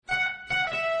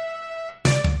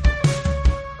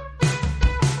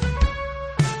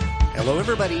Hello,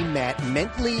 everybody. Matt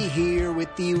Mentley here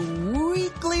with the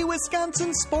weekly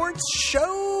Wisconsin Sports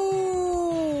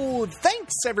Show.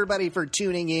 Thanks, everybody, for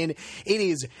tuning in. It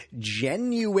is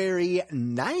January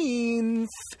 9th.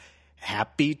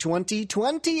 Happy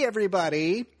 2020,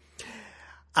 everybody.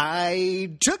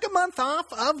 I took a month off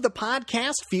of the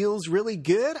podcast. Feels really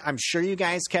good. I'm sure you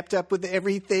guys kept up with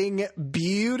everything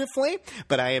beautifully,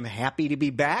 but I am happy to be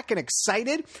back and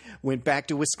excited. Went back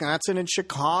to Wisconsin and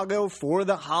Chicago for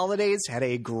the holidays. Had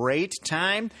a great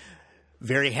time.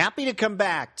 Very happy to come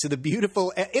back to the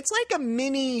beautiful... It's like a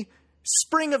mini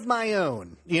spring of my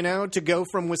own, you know, to go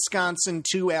from Wisconsin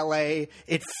to LA.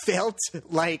 It felt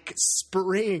like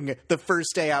spring the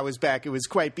first day I was back. It was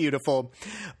quite beautiful,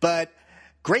 but...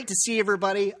 great to see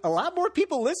everybody. A lot more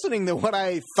people listening than what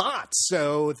I thought.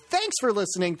 So thanks for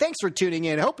listening. Thanks for tuning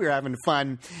in. Hope you're having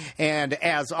fun. And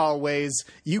as always,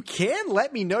 you can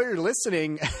let me know you're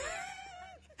listening.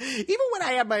 Even when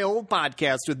I had my old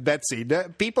podcast with Betsy,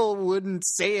 people wouldn't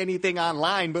say anything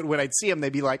online, but when I'd see them,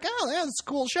 they'd be like, oh, that's a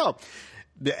cool show.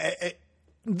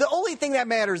 The only thing that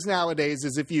matters nowadays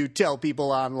is if you tell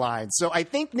people online. So I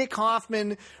think Nick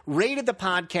Hoffman rated the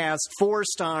podcast 4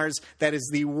 stars. That is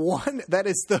the one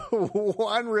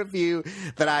review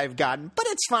that I've gotten. But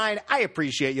it's fine. I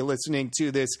appreciate you listening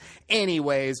to this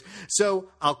anyways. So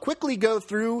I'll quickly go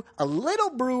through a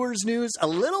little Brewers news, a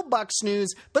little Bucks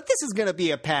news, but this is going to be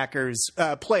a Packers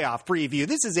playoff preview.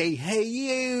 This is a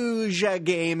huge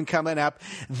game coming up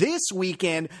this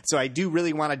weekend. So I do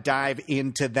really want to dive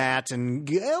into that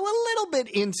and go a little bit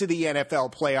into the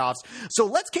NFL playoffs. So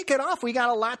let's kick it off. We got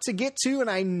a lot to get to, and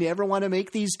I never want to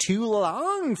make these too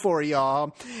long for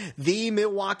y'all. The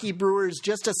Milwaukee Brewers,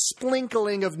 just a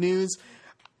sprinkling of news.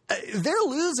 They're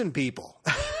losing people.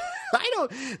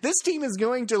 This team is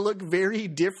going to look very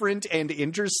different and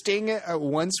interesting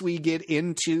once we get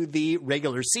into the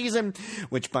regular season,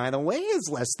 which, by the way, is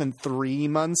less than 3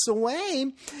 months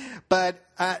away. But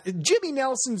Jimmy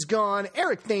Nelson's gone.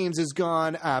 Eric Thames is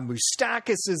gone.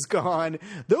 Moustakas is gone.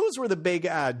 Those were the big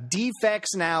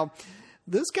defects. Now,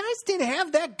 those guys didn't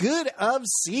have that good of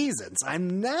seasons.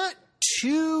 I'm not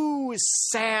too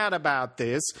sad about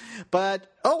this,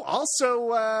 but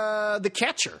also the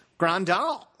catcher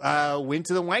Grandal went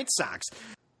to the White Sox.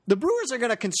 The Brewers are going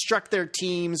to construct their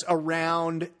teams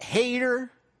around Hader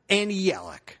and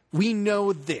Yelich. We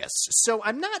know this, so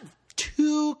I'm not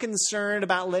too concerned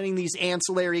about letting these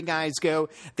ancillary guys go.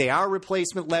 They are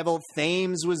replacement level.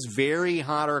 Thames was very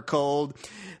hot or cold.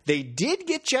 They did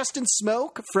get Justin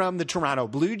Smoak from the Toronto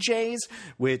Blue Jays,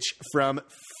 which from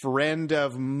friend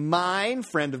of mine,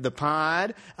 friend of the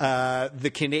pod,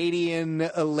 the Canadian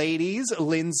ladies,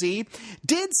 Lindsay,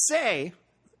 did say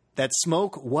that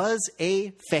Smoak was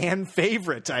a fan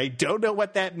favorite. I don't know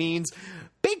what that means.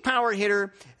 Big power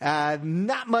hitter,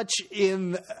 not much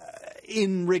in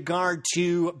regard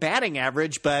to batting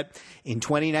average, but in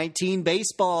 2019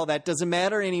 baseball, that doesn't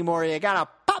matter anymore. You got to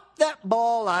pop that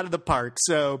ball out of the park.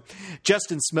 So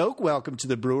Justin Smoak, welcome to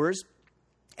the Brewers.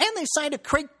 And they signed a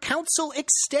Craig Counsell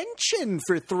extension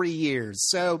for 3 years.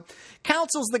 So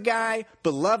Counsell's the guy,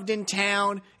 beloved in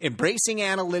town, embracing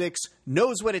analytics,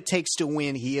 knows what it takes to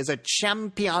win. He is a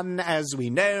champion, as we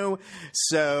know.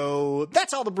 So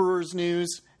that's all the Brewers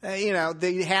news.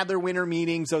 They had their winter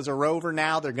meetings. Those are over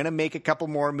now. They're going to make a couple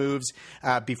more moves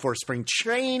before spring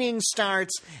training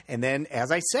starts. And then,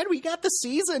 as I said, we got the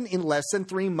season in less than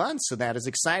 3 months, so that is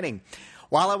exciting.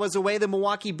 While I was away, the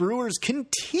Milwaukee Brewers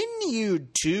continued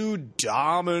to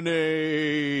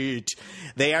dominate.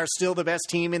 They are still the best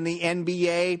team in the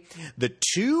NBA. The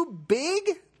 2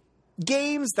 big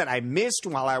games that I missed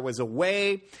while I was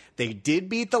away, they did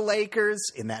beat the Lakers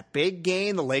in that big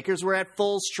game. The Lakers were at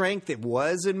full strength. It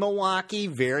was in Milwaukee.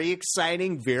 Very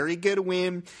exciting, very good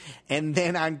win. And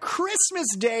then on Christmas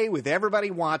Day, with everybody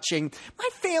watching, my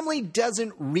family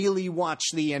doesn't really watch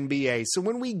the NBA. So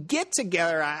when we get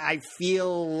together, I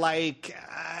feel like,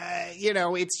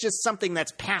 it's just something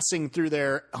that's passing through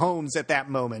their homes at that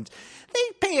moment. They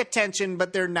pay attention,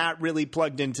 but they're not really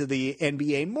plugged into the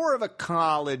NBA. More of a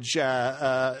college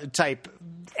type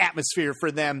atmosphere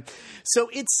for them. So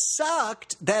it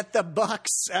sucked that the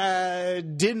Bucks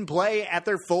didn't play at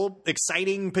their full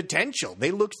exciting potential.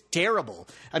 They looked terrible.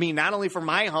 I mean, not only for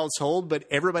my household, but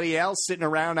everybody else sitting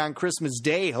around on Christmas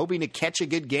Day hoping to catch a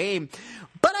good game.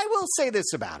 But I will say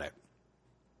this about it.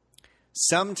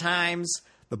 Sometimes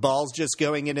the ball's just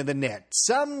going into the net.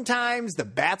 Sometimes the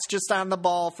bat's just on the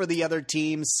ball for the other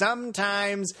team.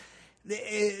 Sometimes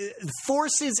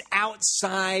forces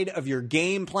outside of your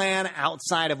game plan,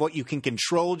 outside of what you can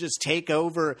control, just take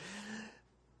over.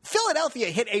 Philadelphia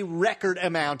hit a record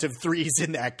amount of threes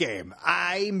in that game.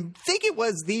 I think it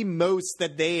was the most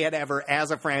that they had ever,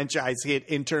 as a franchise, hit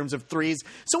in terms of threes.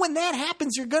 So when that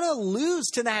happens, you're going to lose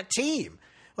to that team.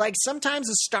 Like, sometimes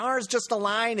the stars just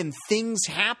align and things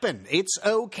happen. It's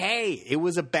okay. It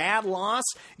was a bad loss.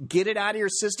 Get it out of your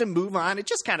system. Move on. It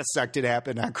just kind of sucked it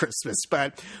happened on Christmas.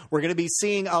 But we're going to be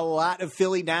seeing a lot of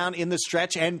Philly down in the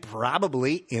stretch and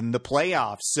probably in the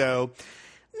playoffs. So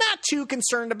not too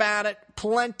concerned about it.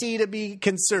 Plenty to be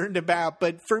concerned about.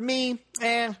 But for me,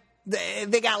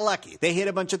 they got lucky. They hit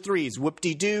a bunch of threes.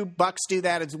 Whoop-de-doo. Bucks do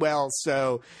that as well.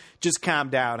 So just calm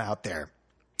down out there.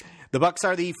 The Bucks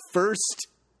are the first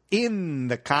in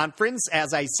the conference,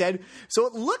 as I said. So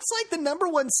it looks like the number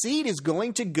one seed is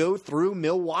going to go through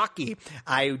Milwaukee.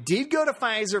 I did go to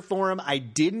Pfizer Forum. I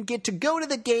didn't get to go to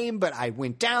the game, but I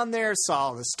went down there, saw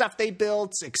all the stuff they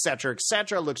built, etc.,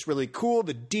 etc. Looks really cool.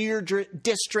 The Deer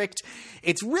District.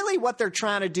 It's really what they're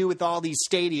trying to do with all these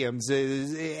stadiums,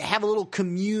 is have a little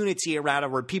community around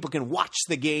it where people can watch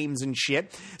the games and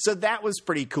shit. So that was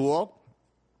pretty cool.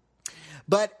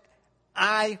 But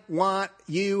I want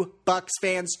you Bucks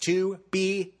fans to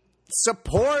be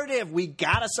supportive. We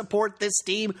gotta support this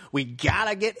team. We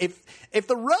gotta get, if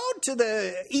the road to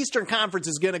the Eastern Conference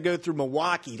is gonna go through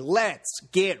Milwaukee, let's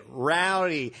get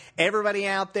rowdy. Everybody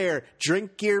out there,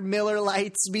 drink your Miller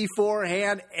Lights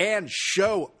beforehand and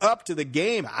show up to the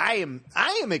game. I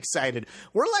am excited.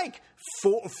 We're like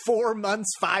 4 months,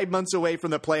 5 months away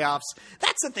from the playoffs.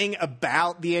 That's the thing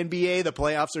about the NBA. The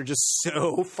playoffs are just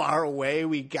so far away.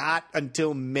 We got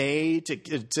until May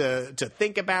to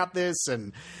think about this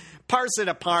and parse it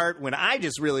apart when I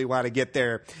just really want to get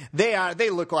there. They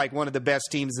look like one of the best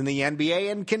teams in the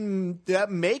NBA and can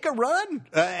make a run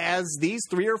as these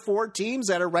 3 or 4 teams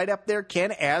that are right up there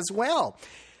can as well.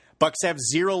 Bucks have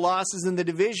 0 losses in the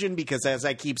division because, as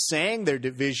I keep saying, their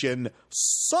division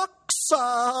sucks.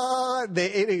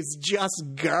 It is just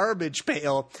garbage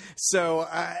pail. So,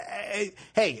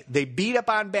 hey, they beat up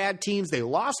on bad teams. They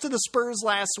lost to the Spurs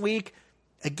last week.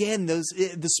 Again, the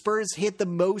Spurs hit the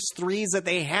most threes that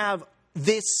they have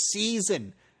this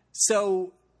season.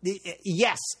 So,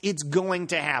 yes, it's going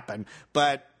to happen.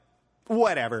 But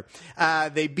whatever.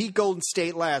 They beat Golden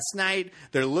State last night.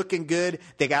 They're looking good.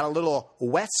 They got a little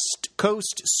West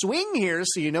Coast swing here,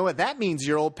 so you know what that means.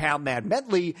 Your old pal Matt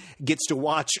Medley gets to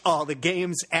watch all the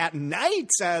games at night.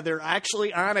 They're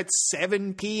actually on at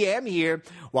 7 p.m. here,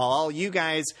 while all you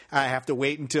guys have to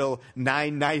wait until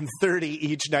 9:30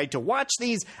 each night to watch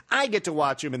these. I get to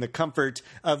watch them in the comfort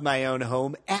of my own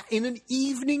home in an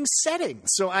evening setting,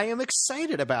 so I am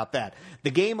excited about that.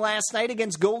 The game last night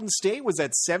against Golden State was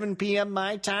at 7 p.m.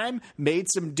 my time. Made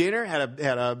some dinner, had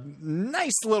a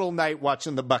nice little night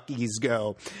watching the Buckies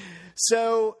go.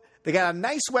 So they got a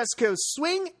nice West Coast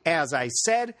swing. As I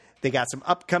said, they got some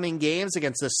upcoming games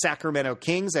against the Sacramento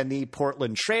Kings and the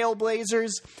Portland Trail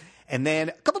Blazers. And then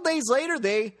a couple days later,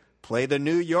 they play the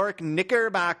New York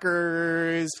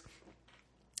Knickerbockers.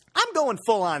 I'm going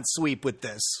full on sweep with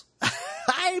this.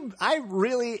 I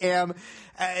really am.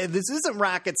 This isn't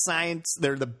rocket science.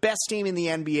 They're the best team in the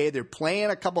NBA. They're playing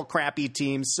a couple crappy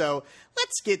teams. So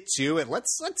let's get to it.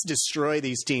 Let's destroy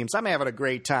these teams. I'm having a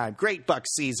great time. Great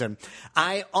Bucks season.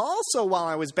 I also, while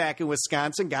I was back in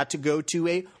Wisconsin, got to go to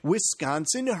a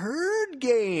Wisconsin Herd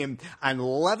game. I'm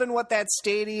loving what that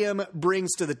stadium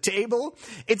brings to the table.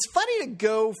 It's funny to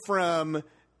go from,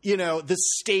 you know, the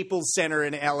Staples Center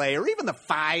in LA or even the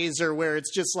Pfizer, where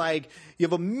it's just like you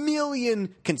have a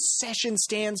million concession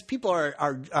stands. People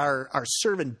are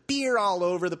serving beer all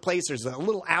over the place. There's a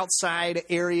little outside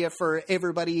area for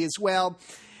everybody as well,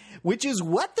 which is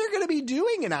what they're going to be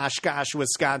doing in Oshkosh,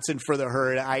 Wisconsin for the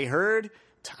Herd. I heard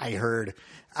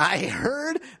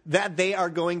that they are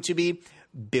going to be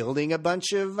building a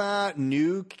bunch of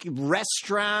new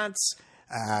restaurants,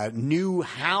 new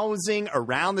housing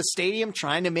around the stadium,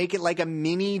 trying to make it like a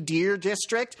mini Deer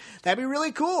District. That'd be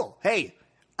really cool. Hey,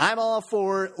 I'm all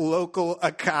for local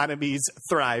economies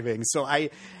thriving. So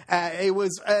it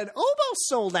was an almost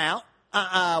sold out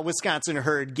Wisconsin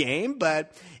Herd game,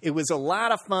 but it was a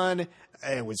lot of fun.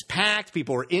 It was packed.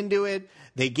 People were into it.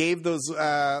 They gave those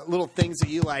little things that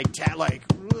you tap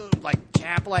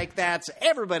like that. So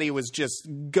everybody was just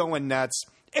going nuts.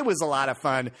 It was a lot of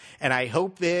fun, and I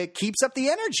hope it keeps up the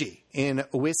energy in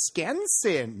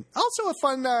Wisconsin. Also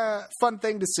a fun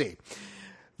thing to see.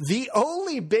 The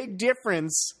only big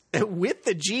difference with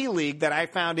the G League that I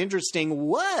found interesting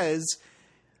was,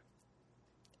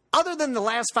 other than the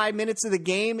last 5 minutes of the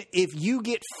game, if you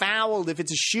get fouled, if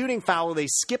it's a shooting foul, they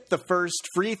skip the first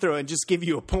free throw and just give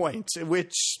you a point,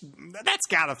 which that's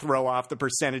got to throw off the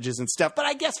percentages and stuff. But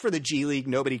I guess for the G League,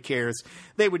 nobody cares.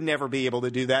 They would never be able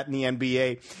to do that in the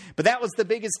NBA. But that was the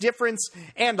biggest difference,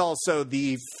 and also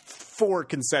the 4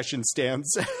 concession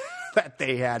stands that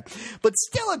they had. But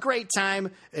still a great time.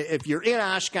 If you're in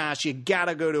Oshkosh, you got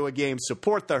to go to a game,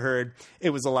 support the Herd. It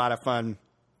was a lot of fun.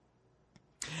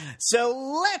 So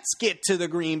let's get to the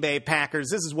Green Bay Packers.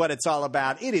 This is what it's all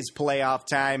about. It is playoff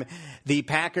time. The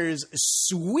Packers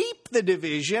sweep the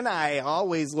division. I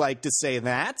always like to say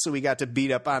that. So we got to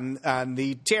beat up on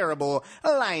the terrible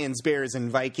Lions, Bears,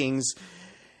 and Vikings.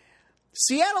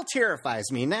 Seattle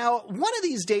terrifies me. Now, one of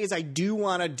these days I do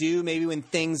want to do, maybe when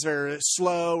things are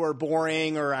slow or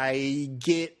boring, or I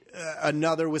get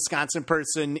another Wisconsin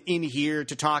person in here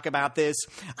to talk about this,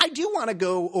 I do want to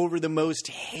go over the most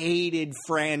hated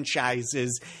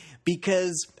franchises,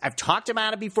 because I've talked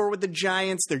about it before with the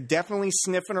Giants. They're definitely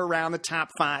sniffing around the top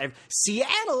 5.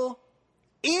 Seattle,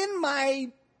 in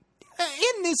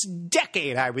this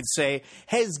decade, I would say,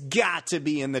 has got to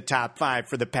be in the top 5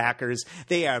 for the Packers.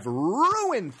 They have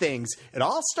ruined things. It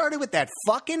all started with that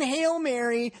fucking Hail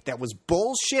Mary that was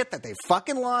bullshit that they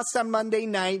fucking lost on Monday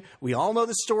night. We all know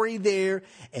the story there.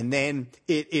 And then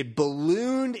it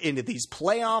ballooned into these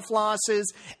playoff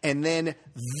losses. And then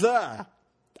other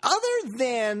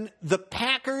than the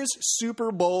Packers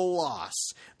Super Bowl loss,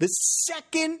 the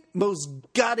second most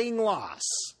gutting loss,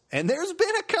 and there's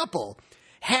been a couple,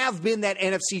 have been that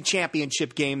NFC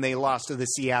Championship game they lost to the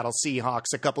Seattle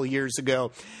Seahawks a couple years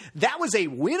ago. That was a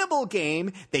winnable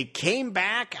game. They came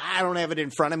back. I don't have it in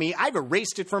front of me. I've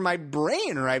erased it from my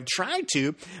brain, or I've tried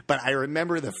to, but I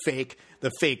remember the fake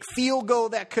field goal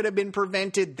that could have been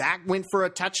prevented. That went for a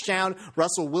touchdown.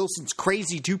 Russell Wilson's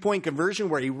crazy 2-point conversion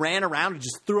where he ran around and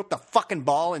just threw up the fucking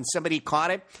ball and somebody caught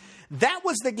it. That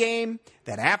was the game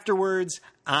that afterwards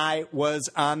I was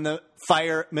on the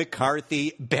Fire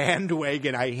McCarthy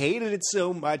bandwagon. I hated it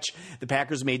so much. The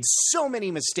Packers made so many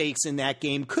mistakes in that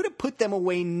game. Could have put them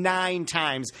away 9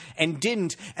 times and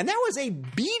didn't. And that was a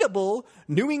beatable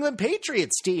New England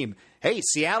Patriots team. Hey,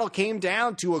 Seattle came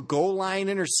down to a goal line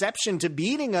interception to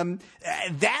beating them.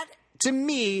 That, to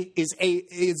me,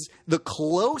 is the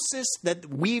closest that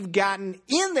we've gotten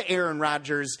in the Aaron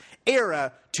Rodgers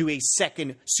era to a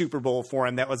second Super Bowl for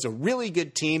him. That was a really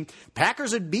good team.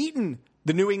 Packers had beaten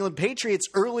the New England Patriots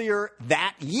earlier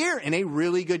that year in a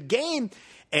really good game,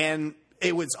 and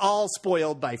it was all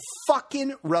spoiled by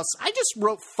fucking Russell. I just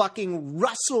wrote fucking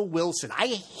Russell Wilson. I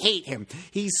hate him.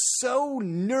 He's so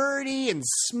nerdy and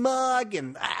smug,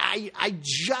 and I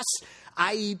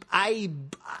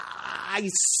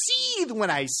seethe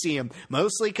when I see him,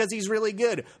 mostly because he's really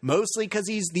good, mostly because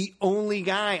he's the only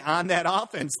guy on that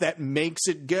offense that makes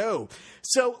it go.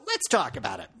 So let's talk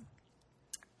about it.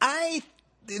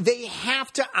 They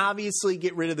have to obviously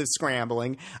get rid of the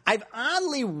scrambling. I've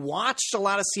oddly watched a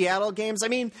lot of Seattle games. I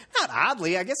mean, not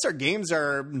oddly. I guess their games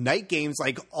are night games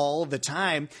like all the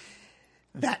time.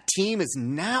 That team is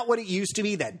not what it used to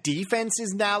be. That defense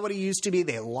is not what it used to be.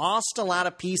 They lost a lot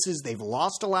of pieces. They've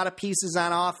lost a lot of pieces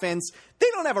on offense. They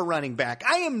don't have a running back.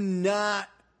 I am not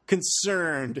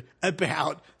concerned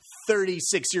about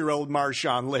 36-year-old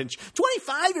Marshawn Lynch.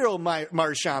 25-year-old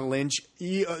Marshawn Lynch,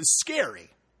 scary,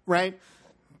 right?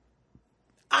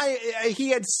 He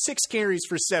had 6 carries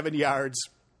for 7 yards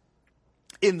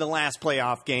in the last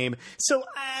playoff game. So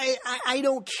I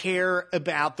don't care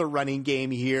about the running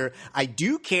game here. I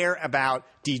do care about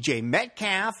DJ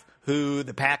Metcalf, who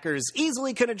the Packers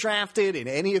easily could have drafted in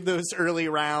any of those early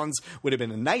rounds. Would have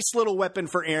been a nice little weapon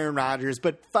for Aaron Rodgers,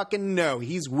 but fucking no,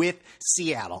 he's with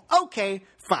Seattle. Okay,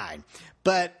 fine.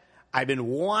 But I've been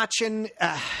watching...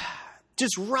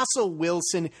 just Russell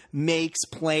Wilson makes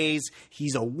plays.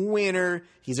 He's a winner.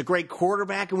 He's a great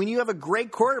quarterback. And when you have a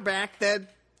great quarterback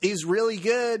that is really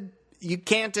good, you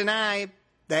can't deny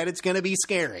that it's going to be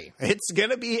scary. It's going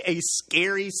to be a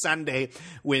scary Sunday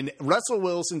when Russell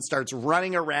Wilson starts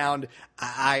running around.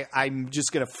 I'm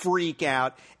just going to freak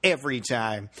out every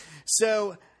time.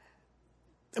 So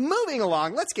moving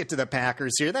along, let's get to the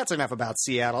Packers here. That's enough about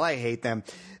Seattle. I hate them.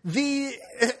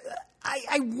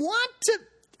 I want to...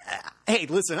 Hey,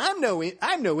 listen, I'm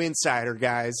no insider,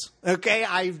 guys. Okay,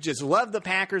 I've just loved the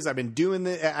Packers. I've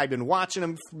been watching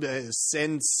them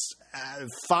since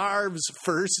Favre's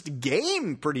first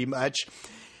game, pretty much.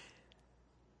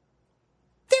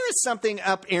 There is something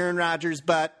up Aaron Rodgers'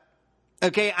 butt.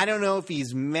 Okay, I don't know if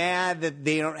he's mad that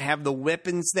they don't have the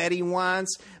weapons that he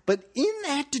wants, but in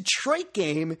that Detroit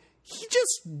game, he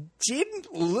just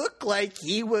didn't look like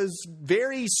he was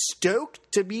very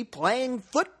stoked to be playing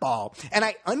football. And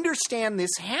I understand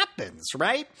this happens,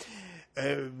 right?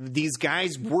 These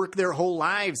guys work their whole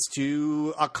lives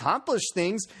to accomplish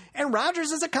things, and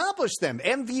Rodgers has accomplished them.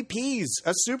 MVPs,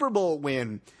 a Super Bowl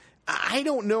win. I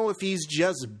don't know if he's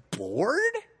just bored,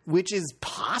 which is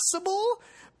possible,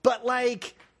 but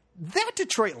like, that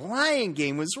Detroit Lion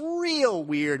game was real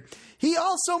weird. He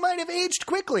also might have aged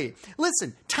quickly.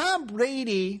 Listen, Tom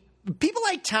Brady, people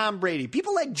like Tom Brady,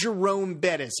 people like Jerome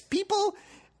Bettis, people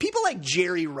like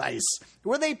Jerry Rice,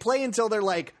 where they play until they're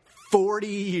like 40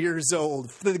 years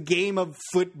old for the game of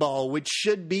football, which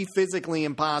should be physically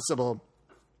impossible.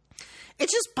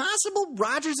 It's just possible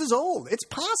Rodgers is old. It's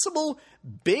possible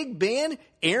Big Ben,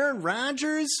 Aaron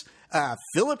Rodgers,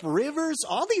 Phillip Rivers,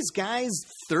 all these guys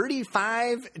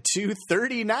 35 to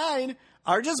 39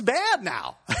 are just bad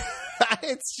now.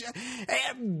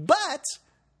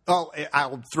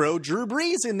 I'll throw Drew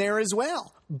Brees in there as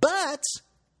well. But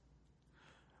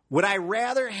would I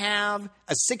rather have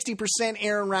a 60%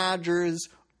 Aaron Rodgers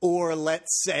or,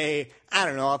 let's say, I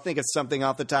don't know, I'll think of something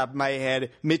off the top of my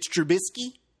head, Mitch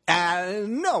Trubisky?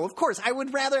 No, of course. I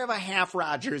would rather have a half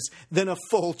Rodgers than a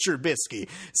full Trubisky.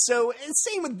 So,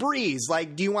 same with Brees.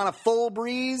 Like, do you want a full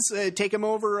Brees? Take him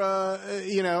over,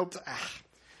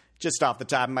 just off the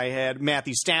top of my head,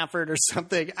 Matthew Stafford or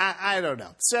something? I don't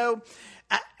know. So,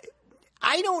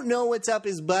 I don't know what's up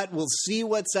his butt. We'll see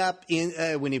what's up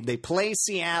when they play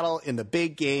Seattle in the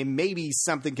big game. Maybe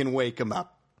something can wake him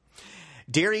up.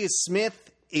 Darius Smith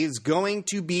is going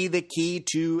to be the key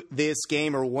to this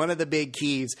game, or one of the big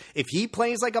keys. If he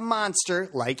plays like a monster,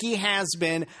 like he has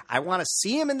been, I want to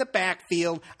see him in the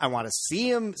backfield. I want to see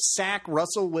him sack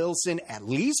Russell Wilson at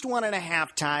least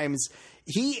 1.5 times.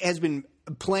 He has been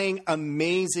playing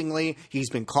amazingly. He's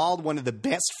been called one of the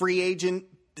best free agent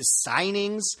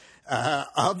signings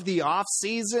of the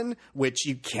offseason, which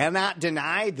you cannot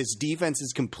deny. This defense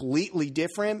is completely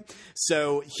different.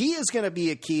 So he is going to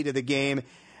be a key to the game.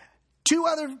 Two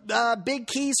other big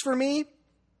keys for me.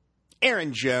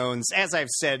 Aaron Jones, as I've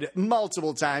said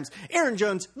multiple times, Aaron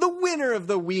Jones, the winner of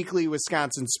the Weekly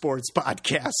Wisconsin Sports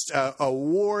Podcast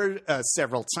award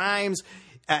several times.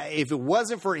 If it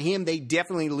wasn't for him, they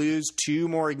definitely lose 2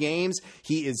 more games.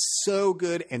 He is so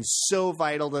good and so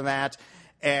vital to that.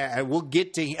 We'll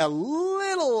get to a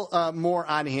little more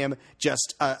on him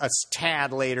just a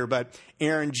tad later, but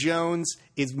Aaron Jones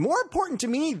is more important to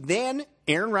me than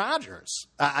Aaron Rodgers.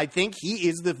 I think he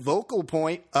is the focal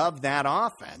point of that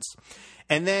offense.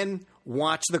 And then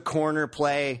watch the corner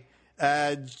play.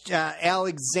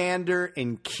 Alexander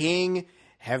and King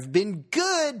have been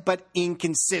good, but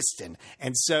inconsistent.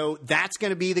 And so that's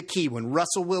going to be the key. When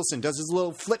Russell Wilson does his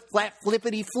little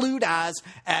flippity-floodas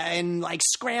and like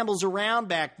scrambles around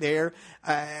back there,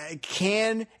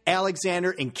 can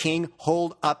Alexander and King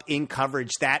hold up in coverage?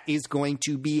 That is going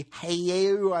to be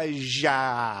huge.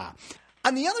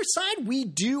 On the other side, we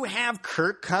do have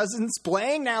Kirk Cousins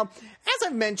playing. Now, as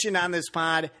I've mentioned on this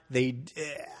pod,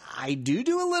 I do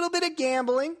a little bit of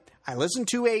gambling. I listen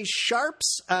to a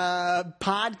Sharps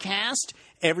podcast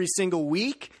every single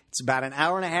week. It's about an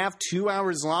hour and a half, 2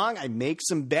 hours long. I make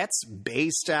some bets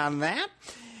based on that.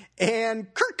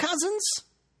 And Kirk Cousins,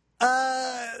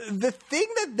 the thing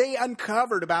that they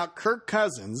uncovered about Kirk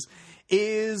Cousins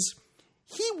is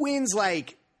he wins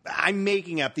like, I'm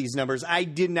making up these numbers. I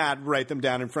did not write them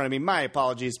down in front of me. My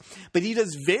apologies. But he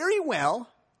does very well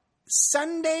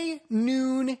Sunday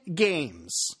noon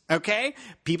games, okay?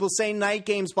 People say night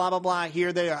games, blah, blah, blah.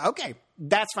 Here they are. Okay,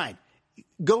 that's fine.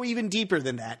 Go even deeper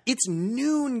than that. It's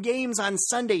noon games on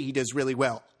Sunday he does really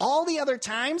well. All the other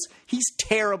times, he's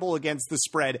terrible against the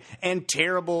spread and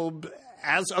terrible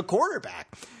as a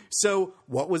quarterback. So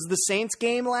what was the Saints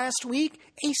game last week?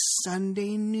 A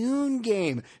Sunday noon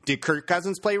game. Did Kirk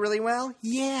Cousins play really well?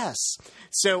 Yes.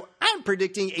 So I'm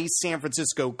predicting a San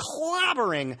Francisco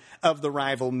clobbering of the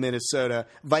rival Minnesota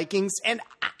Vikings, and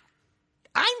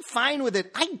I'm fine with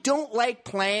it. I don't like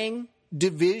playing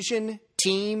division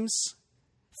teams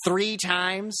 3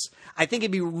 times. I think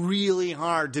it'd be really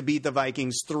hard to beat the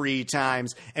Vikings 3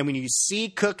 times. And when you see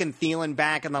Cook and Thielen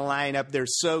back in the lineup, they're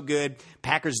so good.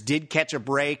 Packers did catch a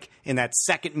break in that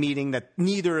second meeting that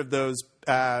neither of those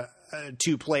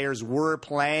 2 players were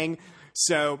playing.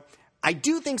 So I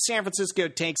do think San Francisco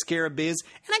takes care of biz.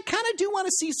 And I kind of do want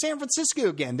to see San Francisco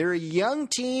again. They're a young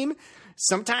team.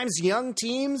 Sometimes young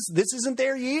teams, this isn't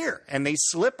their year. And they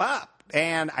slip up.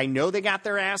 And I know they got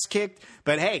their ass kicked.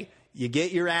 But hey, you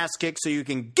get your ass kicked so you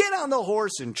can get on the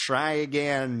horse and try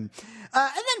again.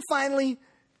 And then finally,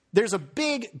 there's a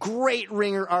big, great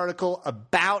Ringer article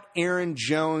about Aaron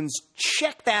Jones.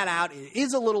 Check that out. It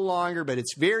is a little longer, but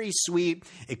it's very sweet.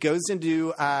 It goes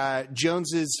into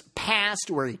Jones's past,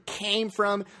 where he came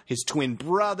from, his twin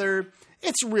brother.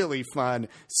 It's really fun.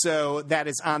 So that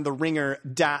is on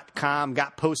theringer.com.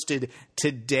 Got posted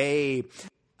today.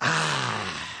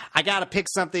 I got to pick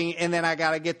something, and then I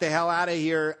got to get the hell out of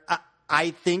here.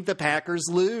 I think the Packers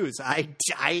lose.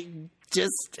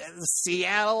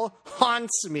 Seattle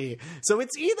haunts me. So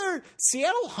it's either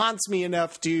Seattle haunts me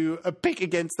enough to pick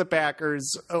against the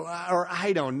Packers, or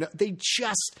I don't know. They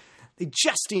just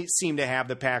seem to have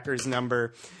the Packers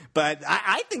number. But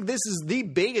I think this is the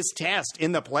biggest test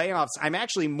in the playoffs. I'm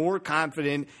actually more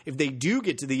confident if they do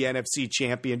get to the NFC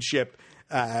Championship,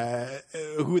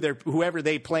 whoever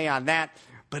they play on that.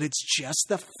 But it's just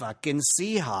the fucking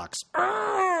Seahawks.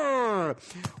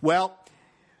 Well,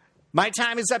 my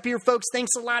time is up here, folks.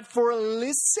 Thanks a lot for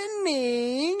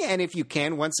listening. And if you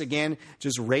can, once again,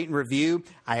 just rate and review.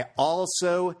 I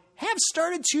also have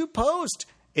started to post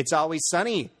It's Always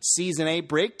Sunny Season 8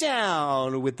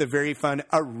 breakdown with the very fun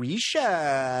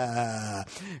Arisha.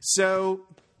 So,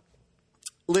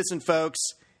 listen, folks.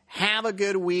 Have a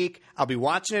good week. I'll be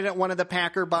watching it at one of the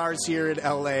Packer bars here in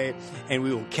LA, and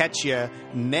we will catch you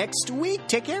next week.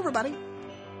 Take care, everybody.